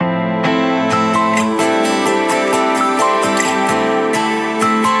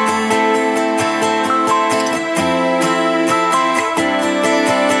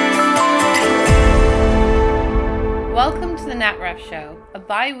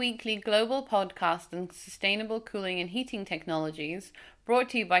bi-weekly global podcast on sustainable cooling and heating technologies, brought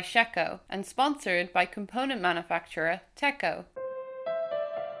to you by Sheco and sponsored by component manufacturer Teco.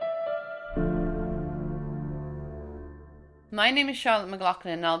 My name is Charlotte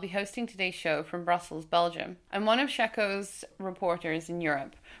McLaughlin and I'll be hosting today's show from Brussels, Belgium. I'm one of Sheco's reporters in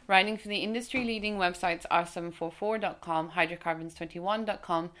Europe, writing for the industry-leading websites R744.com,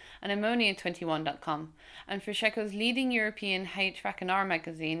 hydrocarbons21.com and ammonia21.com, and for Sheco's leading European HVAC&R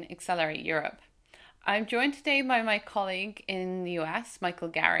magazine, Accelerate Europe. I'm joined today by my colleague in the US, Michael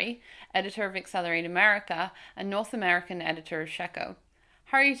Gary, editor of Accelerate America and North American editor of Sheco.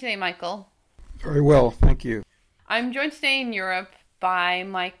 How are you today, Michael? Very well, thank you. I'm joined today in Europe by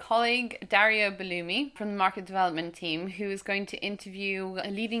my colleague Dario Bellumi from the Market Development Team, who is going to interview a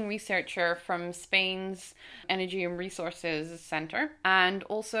leading researcher from Spain's Energy and Resources Center, and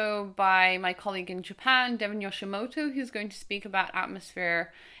also by my colleague in Japan, Devon Yoshimoto, who's going to speak about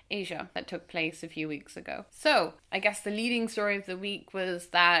Atmosphere Asia that took place a few weeks ago. So, I guess the leading story of the week was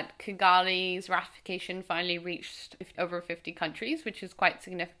that Kigali's ratification finally reached over 50 countries, which is quite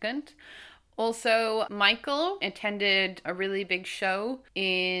significant. Also, Michael attended a really big show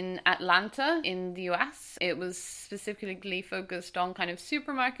in Atlanta in the US. It was specifically focused on kind of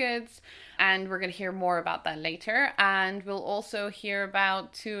supermarkets, and we're going to hear more about that later. And we'll also hear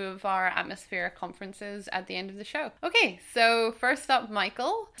about two of our Atmosphere conferences at the end of the show. Okay, so first up,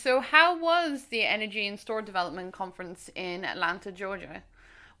 Michael. So how was the Energy and Store Development Conference in Atlanta, Georgia?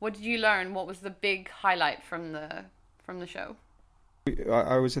 What did you learn? What was the big highlight from the show?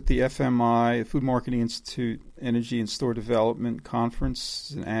 I was at the FMI, Food Marketing Institute Energy and Store Development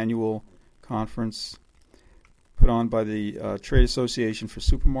Conference, an annual conference put on by the Trade Association for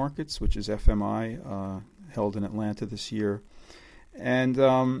Supermarkets, which is FMI, held in Atlanta this year. And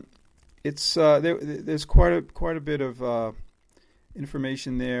there's quite a bit of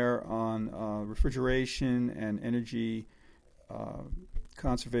information there on refrigeration and energy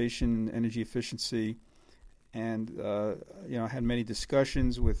conservation, energy efficiency. And, I had many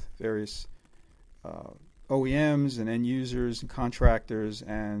discussions with various OEMs and end users and contractors,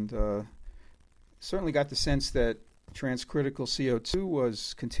 and certainly got the sense that transcritical CO2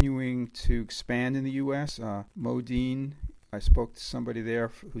 was continuing to expand in the U.S. Modine, I spoke to somebody there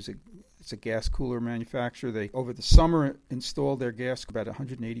it's a gas cooler manufacturer. They, over the summer, installed their gas about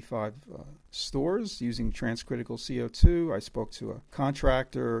 185 stores using transcritical CO2. I spoke to a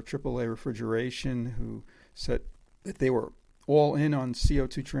contractor, AAA Refrigeration, who said that they were all in on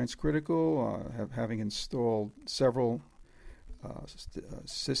CO2 transcritical, having installed several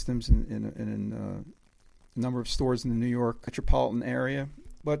systems in a number of stores in the New York metropolitan area.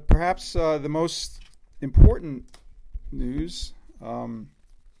 But perhaps the most important news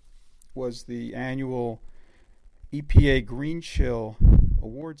was the annual EPA Green Chill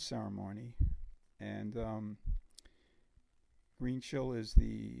Award ceremony. And Green Chill is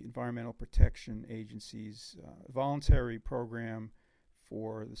the Environmental Protection Agency's voluntary program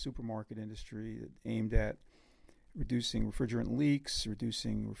for the supermarket industry aimed at reducing refrigerant leaks,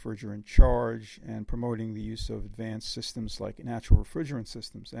 reducing refrigerant charge, and promoting the use of advanced systems like natural refrigerant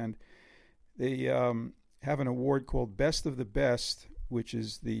systems. And they have an award called Best of the Best, which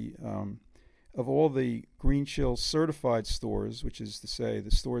is the of all the Green Chill certified stores, which is to say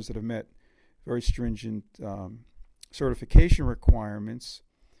the stores that have met very stringent certification requirements.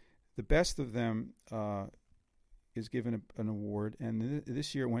 The best of them is given an award, and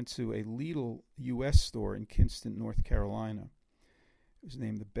this year it went to a Lidl U.S. store in Kinston, North Carolina. It was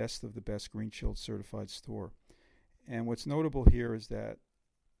named the Best of the Best Green Chilled certified store. And what's notable here is that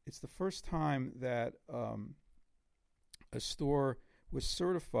it's the first time that a store was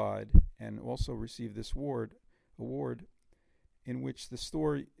certified and also received this award in which the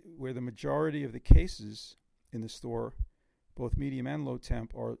store, where the majority of the cases in the store, both medium and low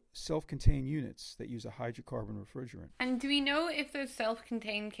temp, are self-contained units that use a hydrocarbon refrigerant. And do we know if those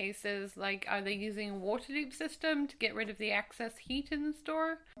self-contained cases, are they using a water loop system to get rid of the excess heat in the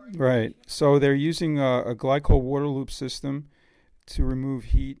store? Right. So they're using a glycol water loop system to remove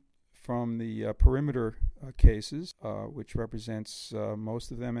heat from the perimeter cases, which represents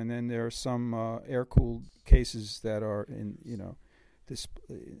most of them. And then there are some air-cooled cases that are in,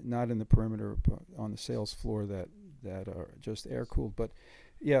 not in the perimeter, but on the sales floor that are just air-cooled. But,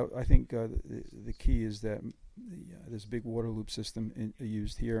 yeah, I think the key is that this big water loop system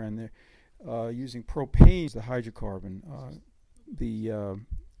used here, and they're using propane as the hydrocarbon. The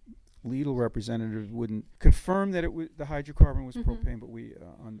Lidl representative wouldn't confirm that the hydrocarbon was propane, but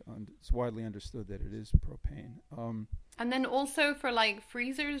it's widely understood that it is propane. And then also for like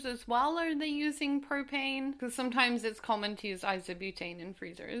freezers as well, are they using propane? Because sometimes it's common to use isobutane in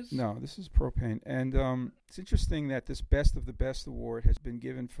freezers. No, this is propane. And it's interesting that this Best of the Best award has been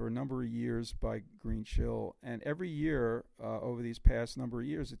given for a number of years by Green Chill. And every year over these past number of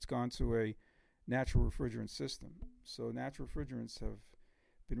years, it's gone to a natural refrigerant system. So natural refrigerants have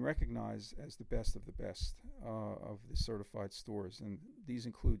been recognized as the best of the best of the certified stores. And these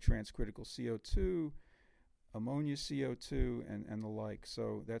include transcritical CO2, ammonia CO2, and the like.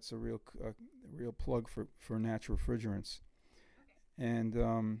 So that's a real plug for natural refrigerants. And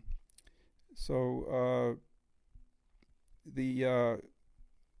the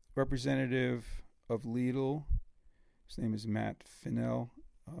representative of Lidl, his name is Matt Finnell,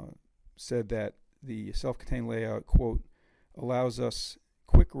 said that the self-contained layout, quote, allows us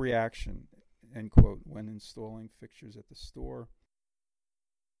quick reaction, end quote, when installing fixtures at the store.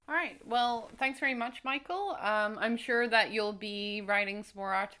 All right. Well, thanks very much, Michael. I'm sure that you'll be writing some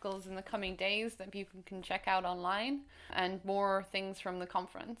more articles in the coming days that people can check out online and more things from the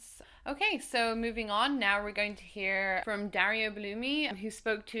conference. Okay, so moving on, now we're going to hear from Dario Bellumi, who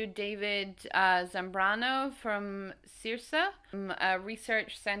spoke to David Zambrano from CIRSE, a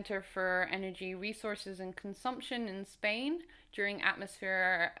research center for energy resources and consumption in Spain, during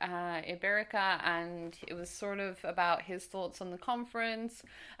Atmosphere Iberica, and it was sort of about his thoughts on the conference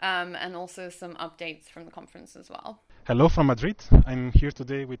and also some updates from the conference as well. Hello from Madrid. I'm here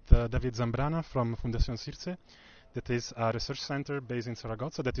today with David Zambrana from Fundación CIRSE, that is a research center based in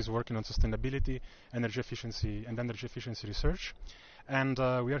Zaragoza that is working on sustainability, energy efficiency research. And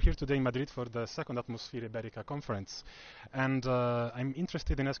we are here today in Madrid for the second Atmosphere Iberica conference. And I'm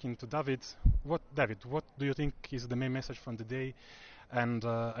interested in asking to David, what do you think is the main message from the day? And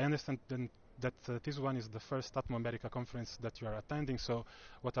I understand that this one is the first Atmo Iberica conference that you are attending. So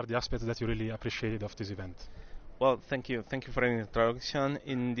what are the aspects that you really appreciated of this event? Well, thank you. Thank you for the introduction.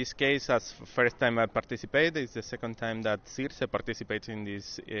 In this case, as first time I participate, it's the second time that CIRSE participates in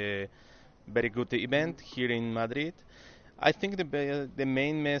this very good event here in Madrid. I think the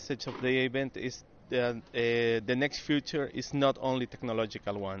main message of the event is that the next future is not only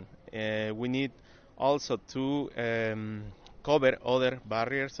technological one. We need also to cover other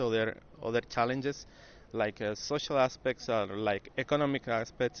barriers, other challenges, like social aspects or like economic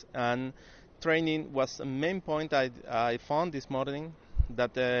aspects. And training was a main point I found this morning,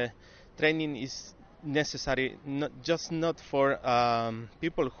 that training is necessary not for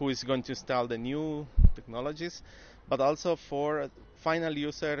people who is going to install the new technologies, but also for final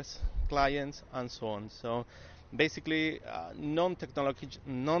users, clients, and so on. So basically,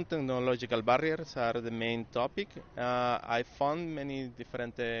 non-technological barriers are the main topic. I found many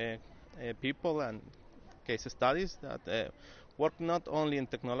different people and case studies that work not only in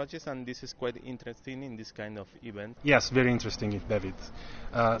technologies, and this is quite interesting in this kind of event. Yes, very interesting, David.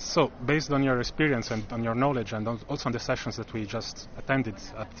 So, based on your experience and on your knowledge, and also on the sessions that we just attended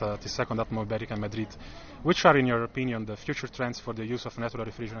at the second Atmo Iberica in Madrid, which are, in your opinion, the future trends for the use of natural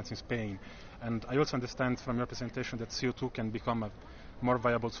refrigerants in Spain? And I also understand from your presentation that CO2 can become a more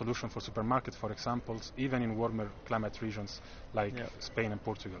viable solution for supermarkets, for example, even in warmer climate regions like Spain and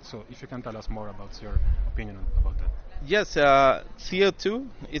Portugal. So if you can tell us more about your opinion about that. Yes, CO2,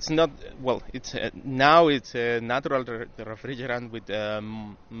 it's not, well, it's now it's a natural refrigerant with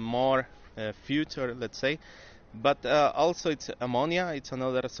more future, let's say. But also it's ammonia, it's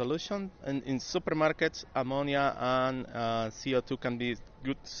another solution. And in supermarkets, ammonia and CO2 can be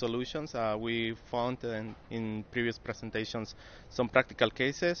good solutions. We found in previous presentations some practical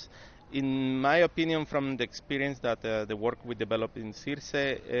cases. In my opinion, from the experience that the work we developed in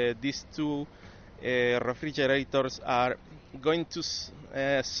CIRSE, these two refrigerators are going to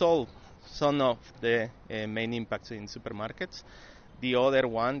solve some of the main impacts in supermarkets. The other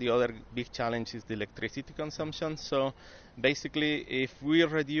big challenge is the electricity consumption. So basically, if we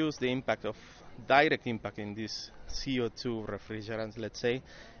reduce the direct impact in these CO2 refrigerants, let's say,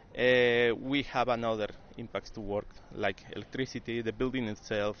 we have another impacts to work, like electricity, the building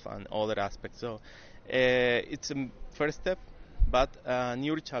itself, and other aspects. So it's a first step, but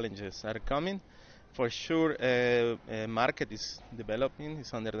new challenges are coming. For sure, market is developing,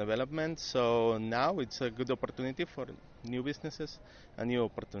 is under development, so now it's a good opportunity for new businesses and new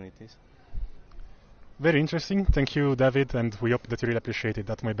opportunities. Very interesting. Thank you, David, and we hope that you really appreciated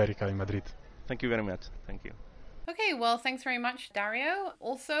Atmo Iberica in Madrid. Thank you very much. Thank you. Okay, well, thanks very much, Dario.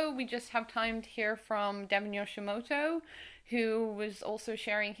 Also, we just have time to hear from Devin Yoshimoto, who was also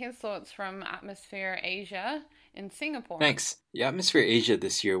sharing his thoughts from Atmosphere Asia in Singapore. Thanks. Yeah, Atmosphere Asia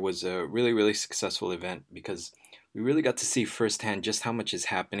this year was a really, really successful event because we really got to see firsthand just how much is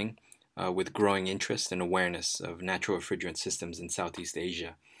happening with growing interest and awareness of natural refrigerant systems in Southeast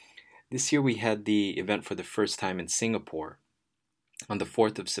Asia. This year we had the event for the first time in Singapore on the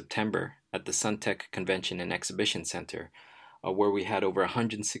 4th of September at the Suntec Convention and Exhibition Center, where we had over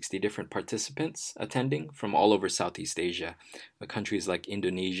 160 different participants attending from all over Southeast Asia, countries like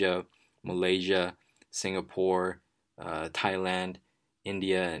Indonesia, Malaysia, Singapore, Thailand,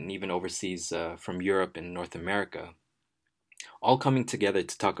 India, and even overseas from Europe and North America, all coming together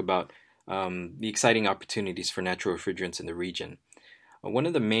to talk about the exciting opportunities for natural refrigerants in the region. One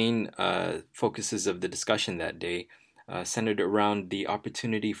of the main focuses of the discussion that day centered around the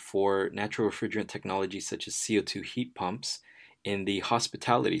opportunity for natural refrigerant technologies such as CO2 heat pumps in the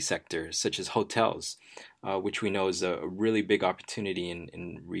hospitality sector, such as hotels, which we know is a really big opportunity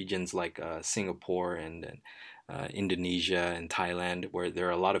in regions like Singapore and Indonesia and Thailand, where there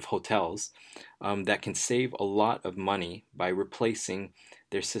are a lot of hotels that can save a lot of money by replacing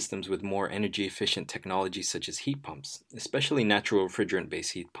their systems with more energy efficient technologies such as heat pumps, especially natural refrigerant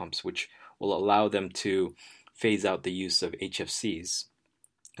based heat pumps, which will allow them to phase out the use of HFCs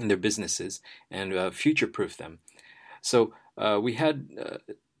in their businesses and future proof them. So we had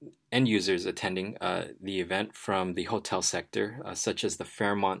end users attending the event from the hotel sector, such as the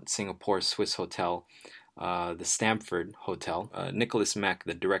Fairmont Singapore Swiss Hotel, the Stamford Hotel. Nicholas Mack,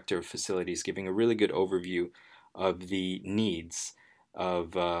 the Director of Facilities, giving a really good overview of the needs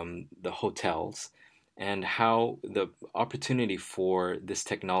of the hotels and how the opportunity for this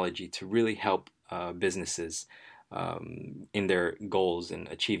technology to really help businesses in their goals in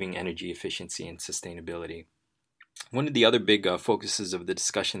achieving energy efficiency and sustainability. One of the other big focuses of the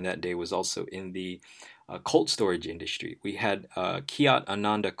discussion that day was also in the cold storage industry. We had Kiat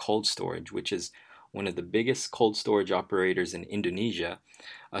Ananda Cold Storage, which is one of the biggest cold storage operators in Indonesia,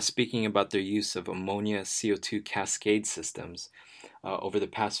 speaking about their use of ammonia CO2 cascade systems over the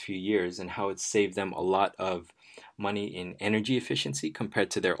past few years and how it's saved them a lot of money in energy efficiency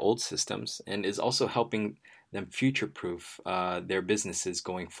compared to their old systems, and is also helping them future-proof their businesses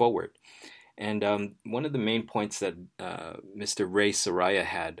going forward. And one of the main points that Mr. Ray Soraya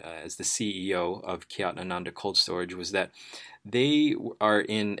had as the CEO of Kiat Ananda Cold Storage was that they are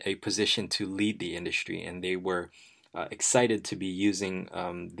in a position to lead the industry, and they were excited to be using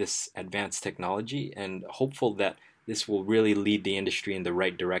this advanced technology and hopeful that this will really lead the industry in the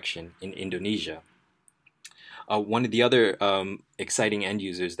right direction in Indonesia. One of the other exciting end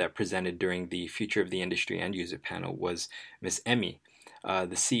users that presented during the Future of the Industry end user panel was Ms. Emmy,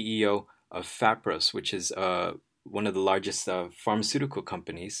 the CEO of Fapros, which is one of the largest pharmaceutical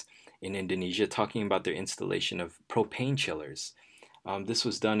companies in Indonesia, talking about their installation of propane chillers. This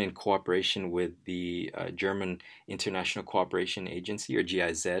was done in cooperation with the German International Cooperation Agency, or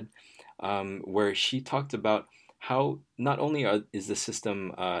GIZ, where she talked about how not only is the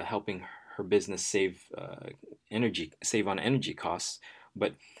system helping her business save on energy costs,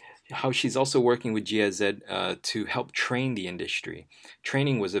 but how she's also working with GIZ to help train the industry.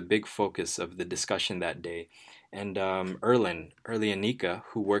 Training was a big focus of the discussion that day. And Erlen Anika,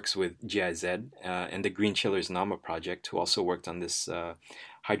 who works with GIZ and the Green Chillers Nama project, who also worked on this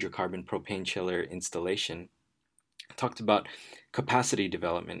hydrocarbon propane chiller installation, talked about capacity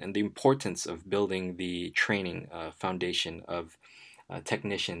development and the importance of building the training foundation of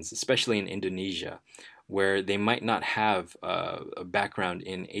technicians, especially in Indonesia, where they might not have a background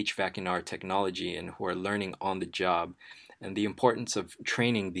in HVAC and R technology and who are learning on the job, and the importance of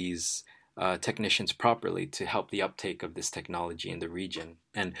training these technicians properly to help the uptake of this technology in the region.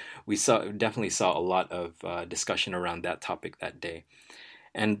 And we definitely saw a lot of discussion around that topic that day.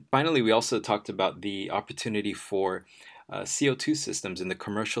 And finally, we also talked about the opportunity for CO2 systems in the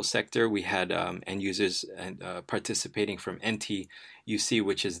commercial sector. We had end users participating from NTUC,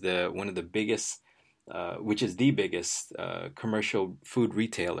 which is one of the biggest, which is the biggest commercial food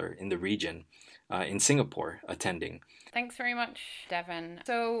retailer in the region, in Singapore, attending. Thanks very much, Devin.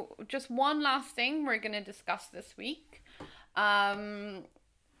 So just one last thing we're going to discuss this week. I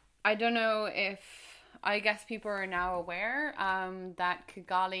don't know if, I guess people are now aware that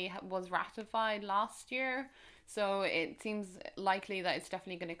Kigali was ratified last year. So it seems likely that it's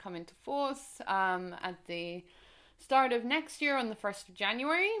definitely going to come into force at the start of next year on the 1st of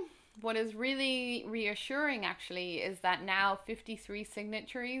January. What is really reassuring, actually, is that now 53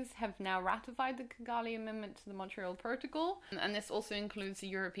 signatories have now ratified the Kigali Amendment to the Montreal Protocol, and this also includes the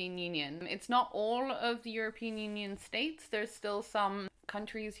European Union. It's not all of the European Union states. There's still some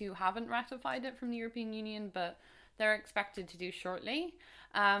countries who haven't ratified it from the European Union, but they're expected to do shortly.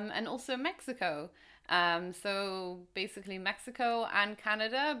 And also Mexico. So basically Mexico and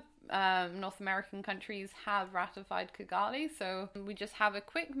Canada, North American countries, have ratified Kigali. So we just have a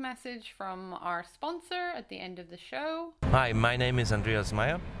quick message from our sponsor at the end of the show. Hi, my name is Andreas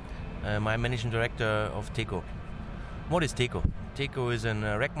Meyer. I'm Managing Director of TECO. What is TECO? TECO is a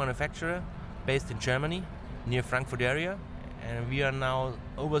rack manufacturer based in Germany, near Frankfurt area. And we are now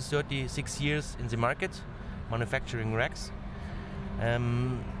over 36 years in the market, manufacturing racks.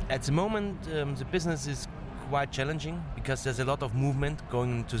 At the moment, the business is quite challenging because there's a lot of movement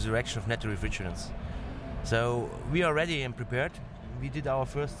going into the direction of net refrigerants. So we are ready and prepared. We did our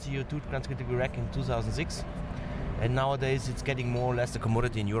first CO2 transcritical rack in 2006, and nowadays it's getting more or less a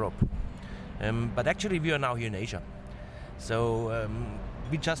commodity in Europe. But actually we are now here in Asia. So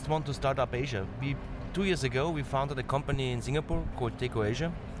we just want to start up Asia. 2 years ago we founded a company in Singapore called TECO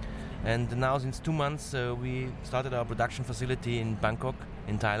Asia. And now since 2 months we started our production facility in Bangkok,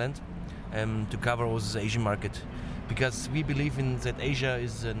 in Thailand, to cover also the Asian market. Because we believe in that Asia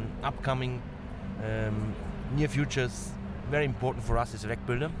is an upcoming near future, very important for us as a rack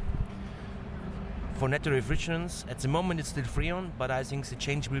builder. For net refrigerants, at the moment it's still Freon, but I think the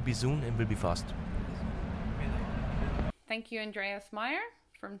change will be soon and will be fast. Thank you, Andreas Meyer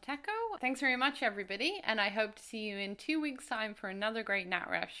from TECO. Thanks very much, everybody, and I hope to see you in 2 weeks' time for another great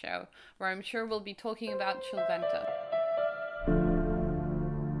NatRefs show, where I'm sure we'll be talking about Chilventa.